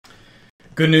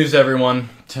Good news, everyone.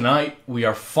 Tonight, we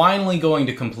are finally going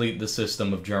to complete the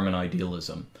system of German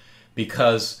idealism.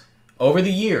 Because over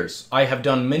the years, I have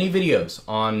done many videos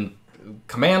on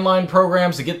command line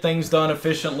programs to get things done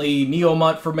efficiently,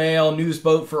 NeoMut for mail,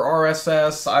 Newsboat for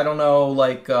RSS, I don't know,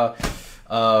 like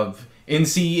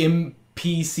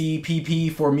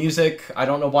NCMPCPP for music. I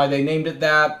don't know why they named it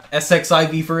that.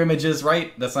 SXIV for images,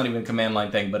 right? That's not even a command line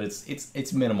thing, but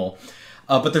it's minimal.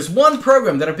 But there's one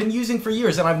program that I've been using for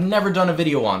years and I've never done a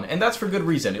video on, and that's for good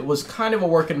reason. It was kind of a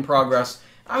work in progress.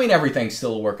 I mean, everything's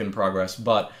still a work in progress,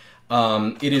 but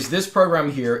it is this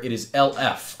program here. It is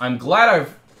LF. I'm glad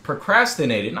I've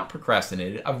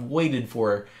I've waited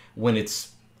for when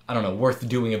it's, I don't know, worth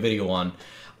doing a video on.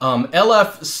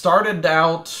 LF started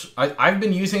out, I've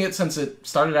been using it since it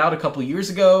started out a couple years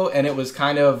ago, and it was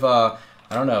kind of, I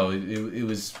don't know, it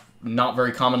was not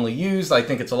very commonly used. I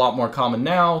think it's a lot more common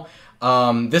now.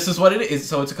 This is what it is.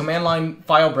 So it's a command line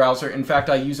file browser. In fact,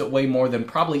 I use it way more than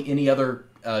probably any other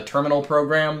terminal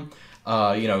program,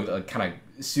 you know, a kind of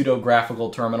pseudo-graphical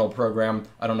terminal program.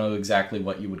 I don't know exactly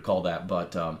what you would call that,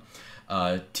 but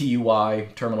TUI,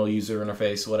 terminal user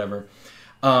interface, whatever.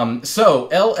 So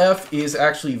LF is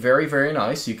actually very, very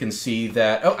nice. You can see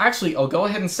that. Oh, actually, I'll go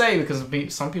ahead and say, because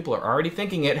some people are already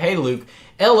thinking it, hey, Luke,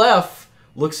 LF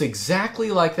looks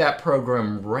exactly like that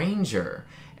program Ranger.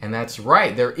 And that's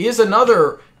right. There is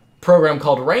another program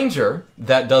called Ranger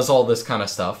that does all this kind of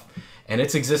stuff. And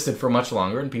it's existed for much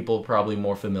longer, and people are probably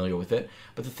more familiar with it.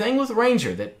 But the thing with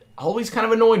Ranger that always kind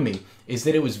of annoyed me is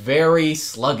that it was very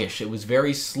sluggish. It was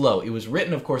very slow. It was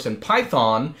written, of course, in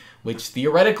Python, which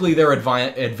theoretically there are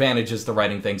advantages to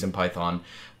writing things in Python.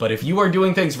 But if you are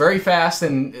doing things very fast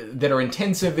and that are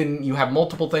intensive and you have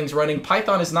multiple things running,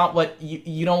 Python is not what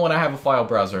you don't want to have a file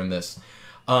browser in this.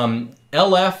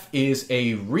 LF is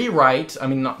a rewrite, I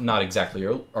mean, not exactly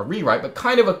a rewrite, but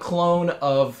kind of a clone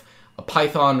of a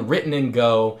Python written in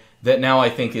Go that now I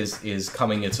think is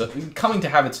coming to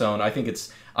have its own. I think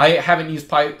I haven't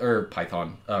used Ranger.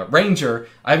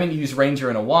 I haven't used Ranger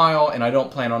in a while, and I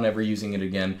don't plan on ever using it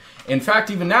again. In fact,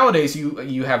 even nowadays,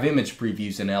 you have image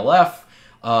previews in LF.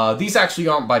 These actually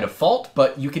aren't by default,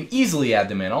 but you can easily add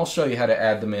them in. I'll show you how to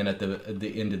add them in at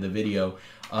the end of the video.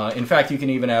 In fact, you can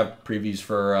even have previews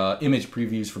for image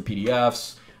previews for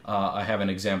PDFs. I have an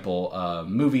example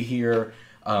movie here.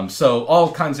 So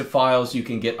all kinds of files you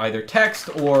can get either text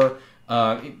or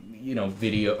you know,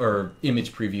 video or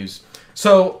image previews.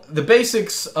 So the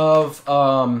basics of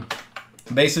LF,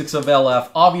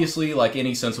 obviously, like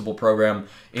any sensible program,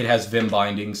 it has Vim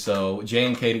bindings. So J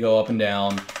and K to go up and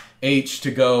down, H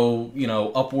to go, you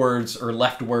know, upwards or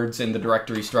leftwards in the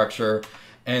directory structure.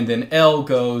 And then L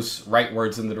goes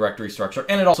rightwards in the directory structure,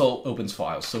 and it also opens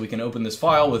files. So we can open this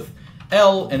file with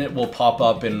L, and it will pop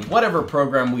up in whatever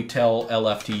program we tell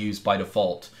LF to use by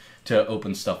default to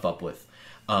open stuff up with.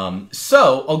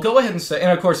 So I'll go ahead and say,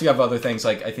 and of course you have other things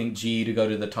like, I think, G to go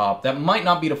to the top. That might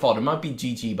not be default. It might be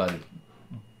GG by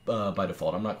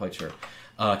default. I'm not quite sure.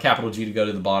 Capital G to go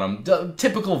to the bottom.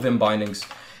 Typical Vim bindings.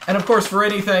 And of course, for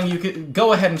anything, you could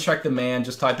go ahead and check the man.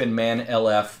 Just type in man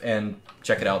LF and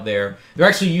check it out there. There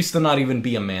actually used to not even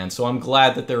be a man, so I'm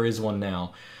glad that there is one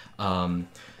now.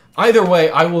 Either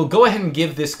way, I will go ahead and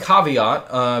give this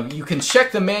caveat. You can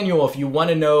check the manual if you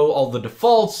want to know all the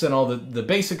defaults and all the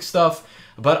basic stuff.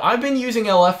 But I've been using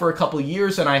LF for a couple of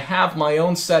years, and I have my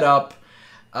own setup.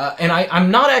 And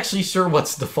I'm not actually sure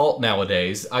what's default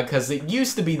nowadays, because it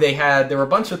used to be there were a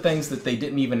bunch of things that they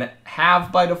didn't even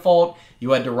have by default.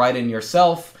 You had to write in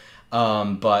yourself.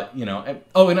 But, you know,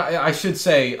 oh, and I should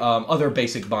say other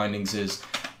basic bindings is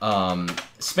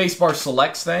spacebar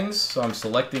selects things. So I'm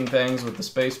selecting things with the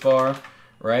spacebar,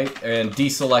 right? And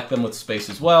deselect them with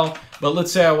space as well. But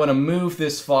let's say I want to move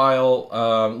this file.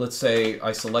 Let's say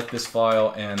I select this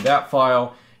file and that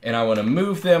file, and I want to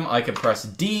move them. I can press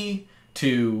D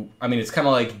to, I mean, it's kind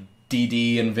of like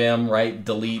DD in Vim, right?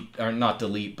 Delete, or not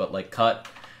delete, but like cut.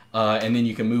 And then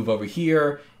you can move over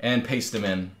here and paste them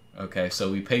in. Okay, so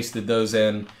we pasted those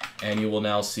in, and you will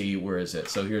now see, where is it?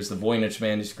 So here's the Voynich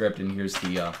manuscript, and here's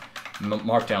the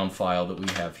markdown file that we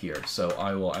have here. So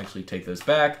I will actually take those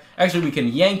back. Actually, we can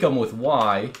yank them with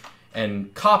Y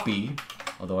and copy,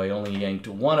 although I only yanked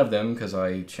one of them because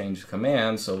I changed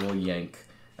command, so we'll yank.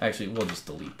 Actually, we'll just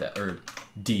delete that, or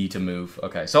D to move.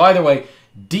 Okay, so either way,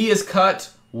 D is cut,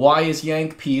 Y is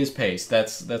yank, P is paste.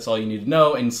 That's all you need to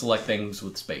know, and select things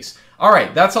with space. All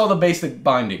right, that's all the basic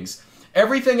bindings.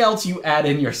 Everything else you add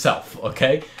in yourself,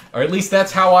 okay? Or at least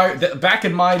that's how back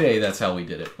in my day, that's how we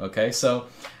did it, okay? So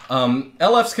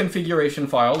LF's configuration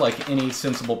file, like any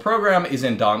sensible program, is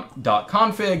in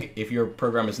 .config. If your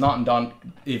program is not in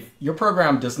if your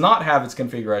program does not have its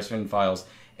configuration files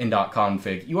in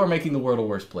 .config, you are making the world a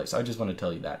worse place. I just want to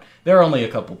tell you that. There are only a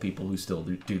couple people who still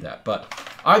do that. But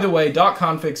either way,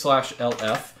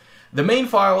 .config/lf. The main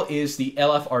file is the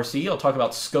lfrc. I'll talk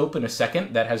about scope in a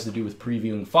second. That has to do with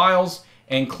previewing files.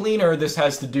 And cleaner, this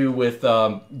has to do with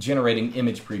generating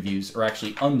image previews, or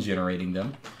actually ungenerating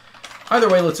them. Either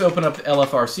way, let's open up the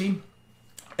lfrc.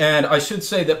 And I should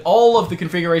say that all of the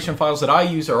configuration files that I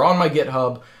use are on my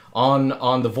GitHub, on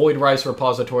the Voidrise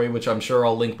repository, which I'm sure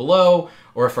I'll link below,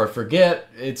 or if I forget,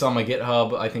 it's on my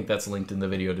GitHub. I think that's linked in the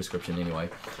video description anyway.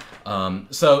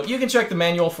 So you can check the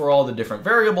manual for all the different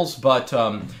variables, but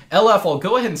LF, I'll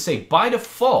go ahead and say by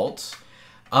default,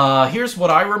 here's what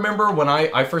I remember when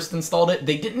I first installed it.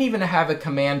 They didn't even have a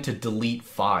command to delete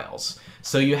files.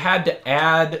 So you had to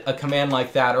add a command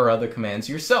like that or other commands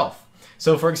yourself.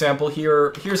 So for example,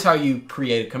 here's how you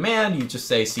create a command. You just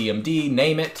say cmd,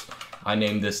 name it. I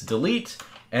name this delete.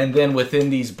 And then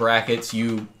within these brackets,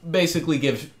 you basically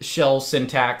give shell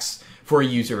syntax for a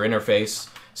user interface.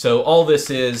 So all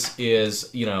this is,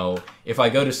 you know, if I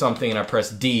go to something and I press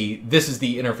D, this is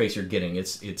the interface you're getting.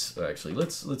 It's actually,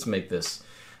 let's make this,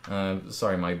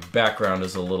 sorry, my background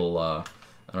is a little, I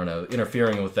don't know,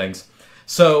 interfering with things.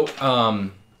 So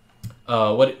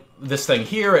this thing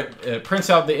here, it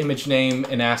prints out the image name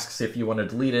and asks if you want to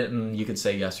delete it, and you can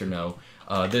say yes or no.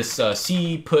 This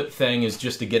cput thing is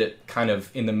just to get it kind of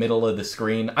in the middle of the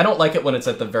screen. I don't like it when it's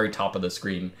at the very top of the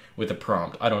screen with a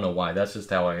prompt. I don't know why. That's just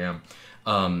how I am.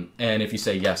 And if you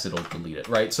say yes, it'll delete it,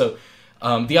 right? So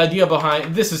the idea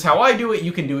behind this is how I do it.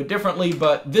 You can do it differently,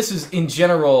 but this is in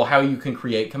general how you can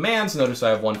create commands. Notice I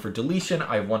have one for deletion.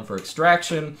 I have one for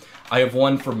extraction. I have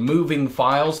one for moving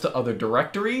files to other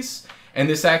directories. And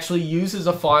this actually uses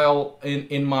a file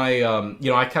in my,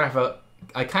 you know, I kind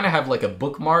of have like a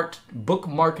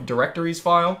bookmark directories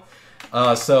file.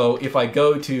 So if I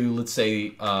go to, let's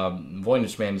say,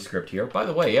 Voynich manuscript here. By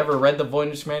the way, you ever read the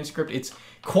Voynich manuscript? It's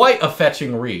quite a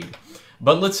fetching read.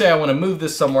 But let's say I want to move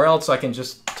this somewhere else. I can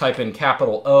just type in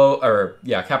capital O, or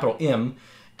yeah, capital M,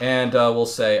 and we'll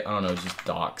say, I don't know, just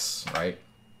docs, right?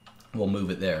 We'll move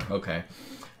it there. Okay.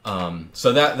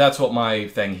 So that's what my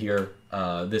thing here.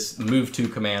 This move to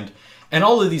command. And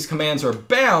all of these commands are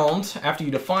bound. After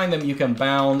you define them, you can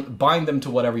bind them to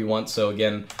whatever you want. So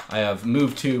again, I have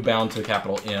move to bound to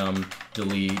capital M,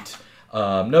 delete.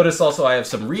 Notice also I have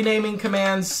some renaming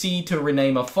commands, C to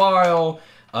rename a file,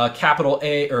 capital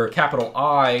A or capital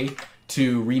I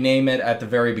to rename it at the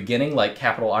very beginning, like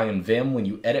capital I in Vim when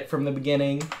you edit from the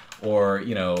beginning, or,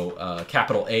 you know,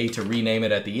 capital A to rename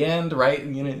it at the end, right?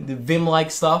 You know, the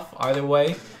Vim-like stuff, either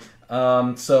way.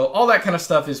 So all that kind of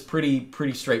stuff is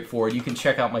pretty straightforward. You can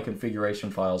check out my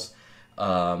configuration files,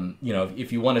 you know,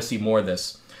 if you want to see more of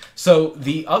this. So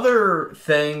the other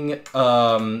thing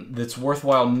that's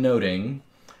worthwhile noting,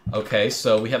 okay,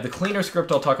 so we have the cleaner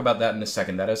script. I'll talk about that in a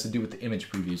second. That has to do with the image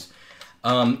previews.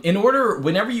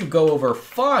 Whenever you go over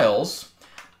files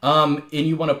and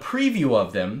you want a preview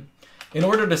of them, in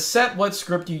order to set what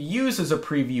script you use as a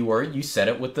previewer, you set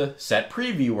it with the set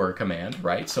previewer command,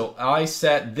 right? So I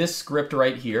set this script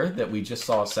right here that we just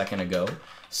saw a second ago.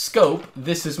 Scope,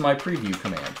 this is my preview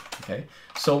command, okay?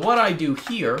 So what I do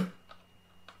here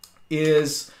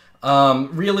is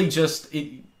really just,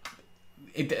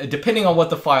 depending on what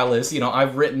the file is, you know,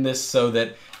 I've written this so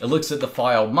that it looks at the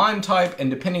file MIME type, and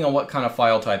depending on what kind of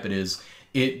file type it is,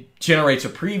 it generates a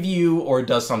preview or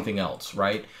does something else,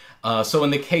 right? So in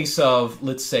the case of,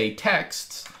 let's say,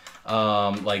 text,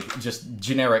 like just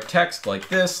generic text like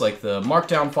this, like the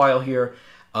markdown file here,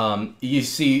 you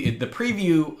see the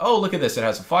preview, oh, look at this, it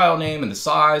has a file name and the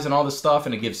size and all this stuff,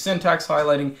 and it gives syntax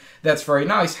highlighting. That's very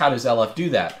nice. How does LF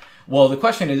do that? Well, the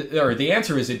question is, or the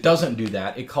answer is, it doesn't do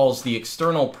that. It calls the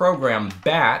external program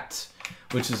bat,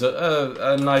 which is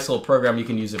a nice little program you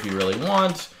can use if you really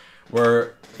want,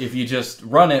 where if you just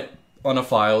run it on a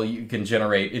file, you can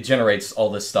it generates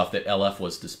all this stuff that LF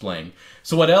was displaying.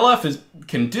 So what LF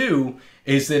can do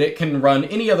is that it can run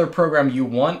any other program you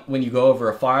want when you go over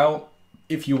a file,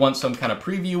 if you want some kind of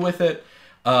preview with it.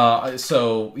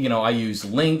 So, you know, I use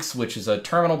Lynx, which is a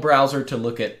terminal browser, to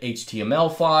look at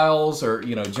HTML files or,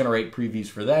 you know, generate previews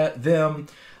for them.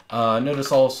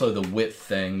 Notice also the width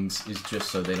things is just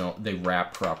so they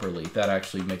wrap properly. That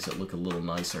actually makes it look a little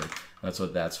nicer. That's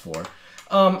what that's for.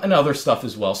 And other stuff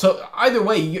as well. So either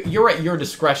way, you're at your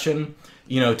discretion,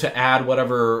 you know, to add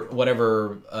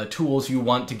whatever tools you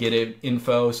want to get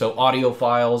info. So audio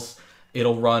files,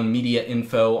 it'll run media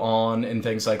info on and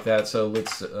things like that. So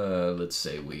let's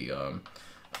say we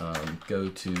go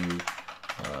to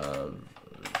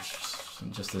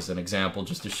just as an example,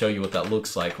 just to show you what that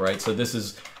looks like, right? So this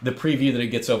is the preview that it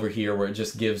gets over here, where it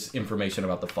just gives information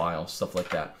about the file, stuff like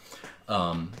that.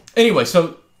 Anyway,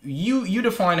 so you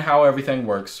define how everything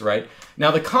works, right?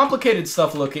 Now the complicated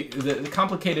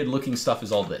looking stuff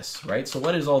is all this, right? So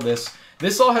what is all this?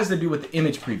 This all has to do with the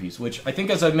image previews, which I think,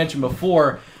 as I mentioned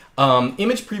before,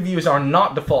 image previews are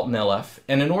not default in LF,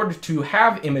 and in order to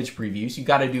have image previews, you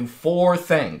got to do 4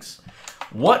 things.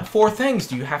 What 4 things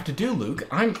do you have to do, Luke?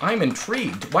 I'm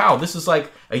intrigued. Wow, this is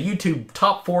like a YouTube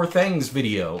top 4 things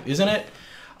video, isn't it?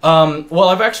 Well,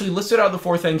 I've actually listed out the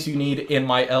 4 things you need in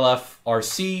my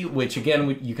LFRC, which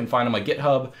again, you can find on my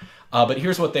GitHub. But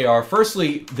here's what they are.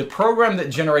 Firstly, the program that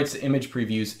generates the image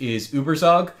previews is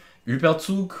ueberzug,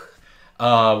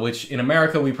 which in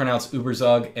America we pronounce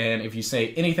ueberzug. And if you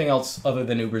say anything else other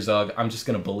than ueberzug, I'm just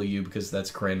going to bully you because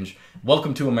that's cringe.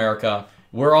 Welcome to America.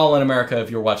 We're all in America if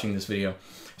you're watching this video.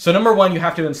 So number 1, you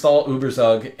have to install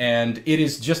ueberzug, and it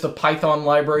is just a Python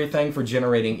library thing for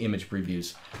generating image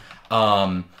previews.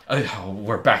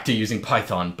 We're back to using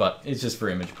Python, but it's just for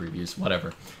image previews,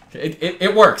 whatever.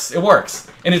 It works,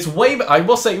 and it's I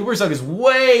will say ueberzug is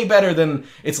way better than,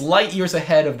 it's light years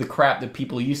ahead of the crap that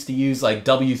people used to use, like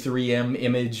W3M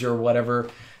image or whatever.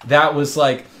 That was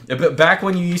like, back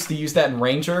when you used to use that in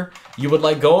Ranger, you would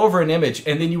like go over an image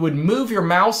and then you would move your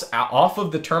mouse off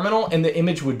of the terminal and the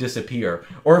image would disappear.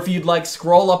 Or if you'd like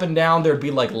scroll up and down, there'd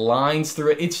be like lines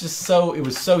through it. It's just so, it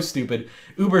was so stupid.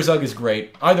 ueberzug is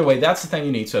great. Either way, that's the thing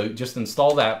you need, so just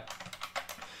install that.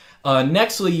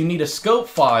 Nextly, you need a scope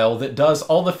file that does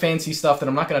all the fancy stuff that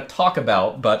I'm not going to talk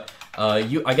about, but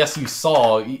I guess you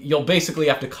saw, you'll basically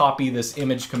have to copy this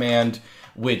image command,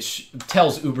 which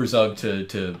tells ueberzug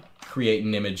to create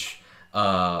an image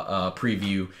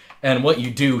preview. And what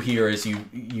you do here is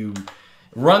you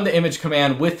run the image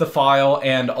command with the file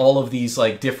and all of these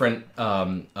like different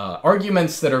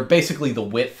arguments that are basically the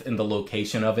width and the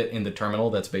location of it in the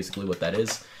terminal. That's basically what that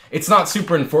is. It's not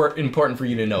super important for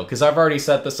you to know because I've already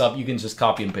set this up. You can just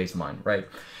copy and paste mine, right?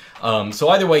 So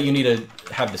either way, you need to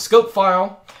have the scope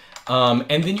file.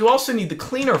 And then you also need the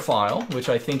cleaner file, which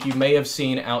I think you may have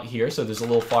seen out here. So there's a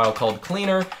little file called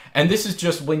cleaner. And this is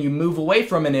just when you move away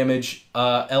from an image,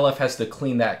 LF has to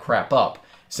clean that crap up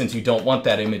since you don't want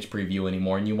that image preview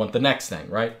anymore and you want the next thing,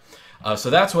 right? So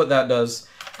that's what that does.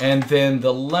 And then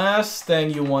the last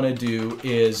thing you want to do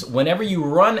is whenever you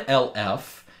run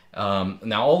LF,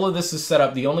 now all of this is set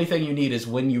up. The only thing you need is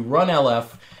when you run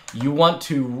LF, you want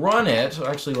to run it.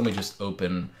 Actually, let me just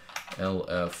open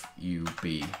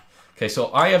LFUB. Okay,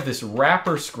 so I have this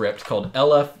wrapper script called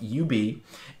LFUB,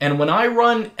 and when I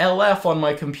run LF on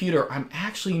my computer, I'm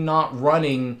actually not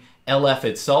running LF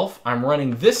itself. I'm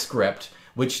running this script,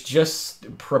 which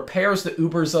just prepares the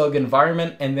ueberzug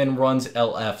environment and then runs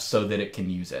LF so that it can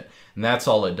use it. And that's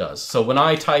all it does. So when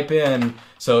I type in,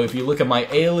 so if you look at my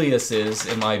aliases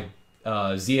in my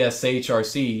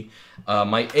ZSHRC,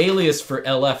 my alias for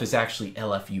LF is actually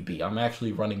LFUB. I'm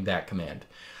actually running that command.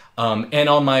 And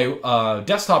on my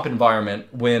desktop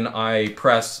environment, when I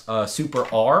press Super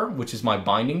R, which is my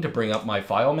binding to bring up my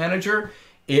file manager,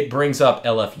 it brings up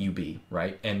LFUB,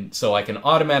 right? And so I can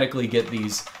automatically get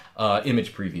these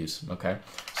image previews, okay?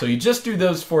 So you just do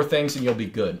those 4 things and you'll be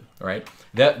good, right?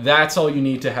 That's all you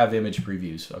need to have image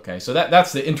previews, okay? So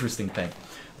that's the interesting thing.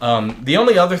 The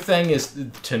only other thing is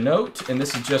to note, and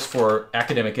this is just for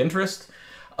academic interest,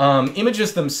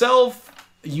 images themselves,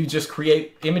 you just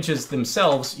create the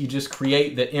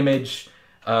image,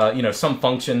 some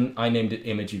function. I named it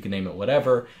image, you can name it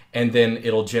whatever, and then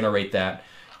it'll generate that.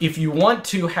 If you want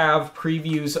to have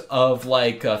previews of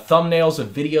like thumbnails of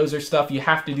videos or stuff, you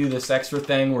have to do this extra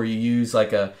thing where you use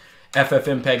like a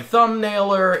FFmpeg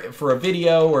thumbnailer for a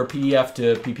video or PDF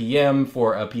to PPM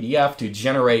for a PDF to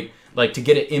generate, like to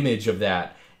get an image of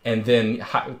that and then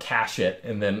cache it.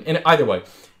 And either way,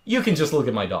 you can just look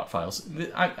at my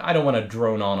dotfiles. I don't want to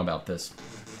drone on about this.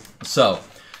 So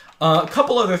a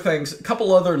couple other things, a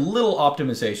couple other little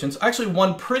optimizations. Actually,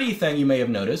 one pretty thing you may have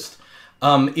noticed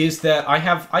is that I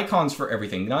have icons for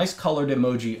everything. Nice colored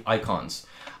emoji icons.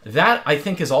 That I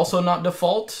think is also not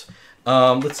default.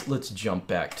 Let's jump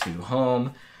back to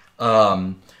home.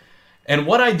 And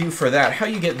what I do for that, how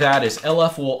you get that is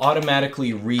LF will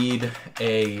automatically read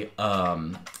an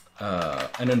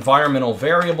environmental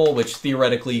variable, which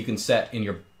theoretically you can set in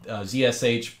your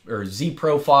ZSH or Z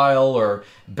profile or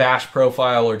bash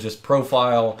profile or just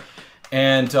profile.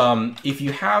 And if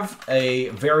you have a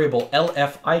variable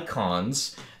LF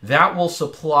icons, that will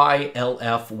supply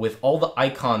LF with all the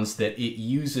icons that it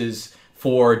uses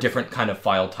for different kind of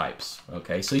file types.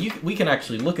 Okay, so we can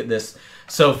actually look at this.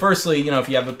 So firstly, if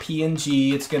you have a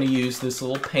PNG, it's going to use this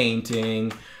little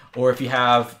painting. Or if you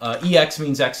have EX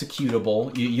means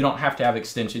executable, you don't have to have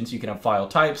extensions. You can have file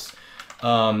types.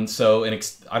 So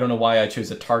I don't know why I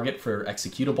chose a target for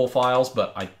executable files,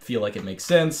 but I feel like it makes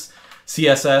sense.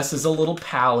 CSS is a little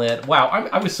palette. Wow,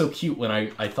 I was so cute when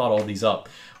I thought all these up.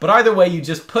 But either way, you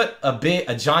just put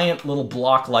a giant little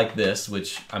block like this,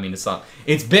 which, I mean,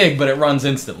 it's big, but it runs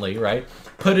instantly, right?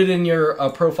 Put it in your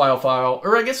profile file,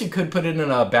 or I guess you could put it in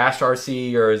a bash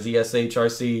RC or a ZSH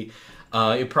RC.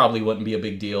 It probably wouldn't be a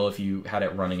big deal if you had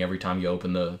it running every time you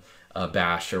open the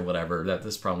bash or whatever.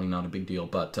 That's probably not a big deal,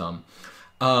 but so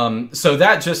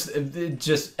that just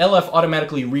LF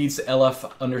automatically reads the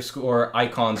LF underscore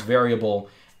icons variable,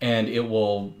 and it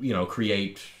will, you know,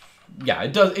 create. Yeah,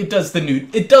 it does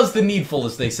the needful,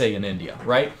 as they say in India,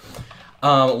 right?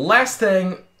 Last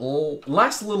little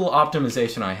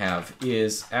optimization I have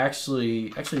is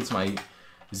actually it's my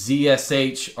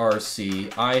ZSH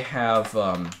RC. I have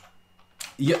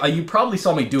you probably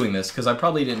saw me doing this because I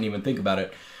probably didn't even think about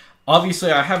it.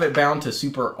 Obviously, I have it bound to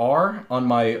Super R on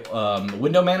my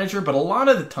window manager, but a lot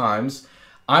of the times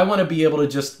I want to be able to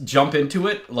just jump into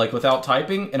it, like without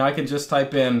typing, and I can just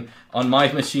type in, on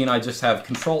my machine, I just have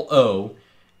Control-O,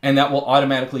 and that will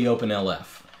automatically open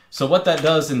LF. So what that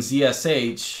does in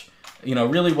ZSH, you know,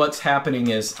 really what's happening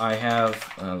is I have,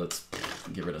 let's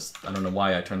get rid of, I don't know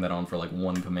why I turned that on for like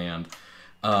one command.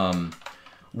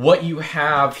 What you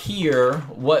have here,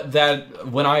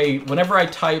 whenever I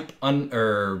type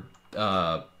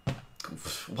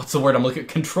what's the word I'm looking at?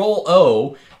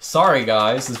 Control-O. Sorry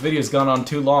guys, this video's gone on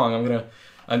too long.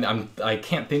 I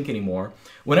can't think anymore.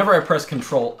 Whenever I press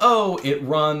Control-O, it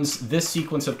runs this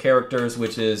sequence of characters,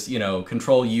 which is, you know,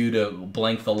 Control-U to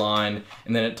blank the line,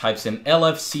 and then it types in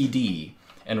LFCD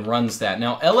and runs that.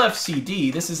 Now,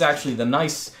 LFCD, this is actually the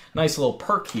nice little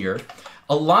perk here.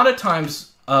 A lot of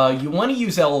times, you want to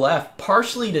use LF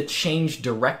partially to change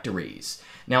directories.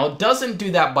 Now, it doesn't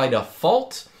do that by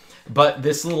default, but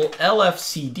this little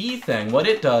LFCD thing, what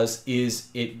it does is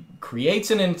it creates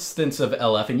an instance of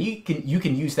LF, and you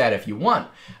can use that if you want,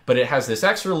 but it has this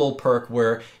extra little perk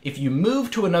where if you move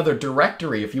to another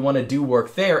directory, if you want to do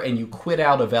work there and you quit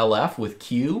out of LF with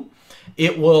Q,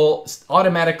 it will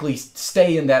automatically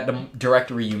stay in that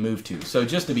directory you move to. So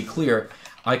just to be clear,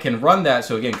 I can run that.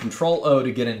 So again, Control-O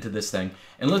to get into this thing.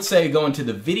 And let's say I go into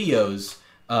the videos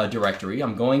directory.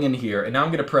 I'm going in here, and now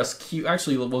I'm going to press Q.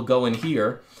 Actually, we'll go in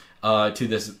here to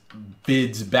this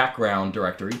bids background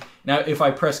directory. Now, if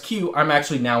I press Q, I'm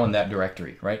actually now in that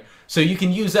directory, right? So you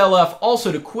can use LF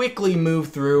also to quickly move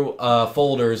through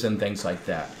folders and things like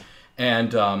that.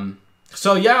 And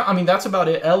so yeah, I mean, that's about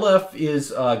it. LF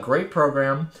is a great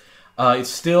program. It's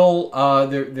still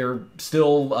they're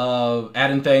still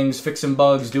adding things, fixing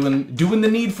bugs, doing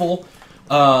the needful.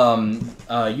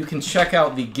 You can check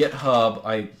out the GitHub.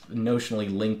 I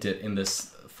notionally linked it in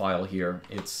this file here.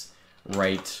 It's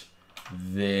right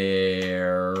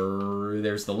there.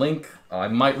 There's the link. I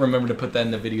might remember to put that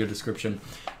in the video description.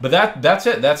 But that's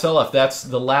it. That's LF. That's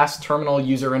the last terminal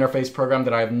user interface program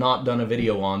that I have not done a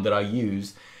video on that I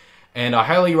use. And I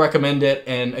highly recommend it.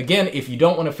 And again, if you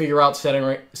don't want to figure out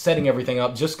setting everything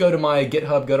up, just go to my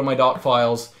GitHub, go to my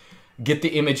dotfiles, get the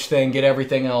image thing, get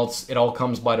everything else. It all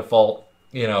comes by default.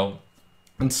 You know,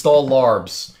 install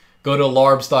larbs. Go to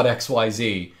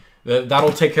larbs.xyz.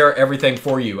 That'll take care of everything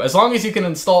for you. As long as you can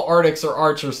install Artix or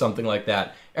Arch or something like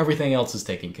that, everything else is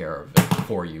taken care of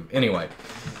for you. Anyway,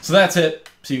 so that's it.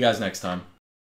 See you guys next time.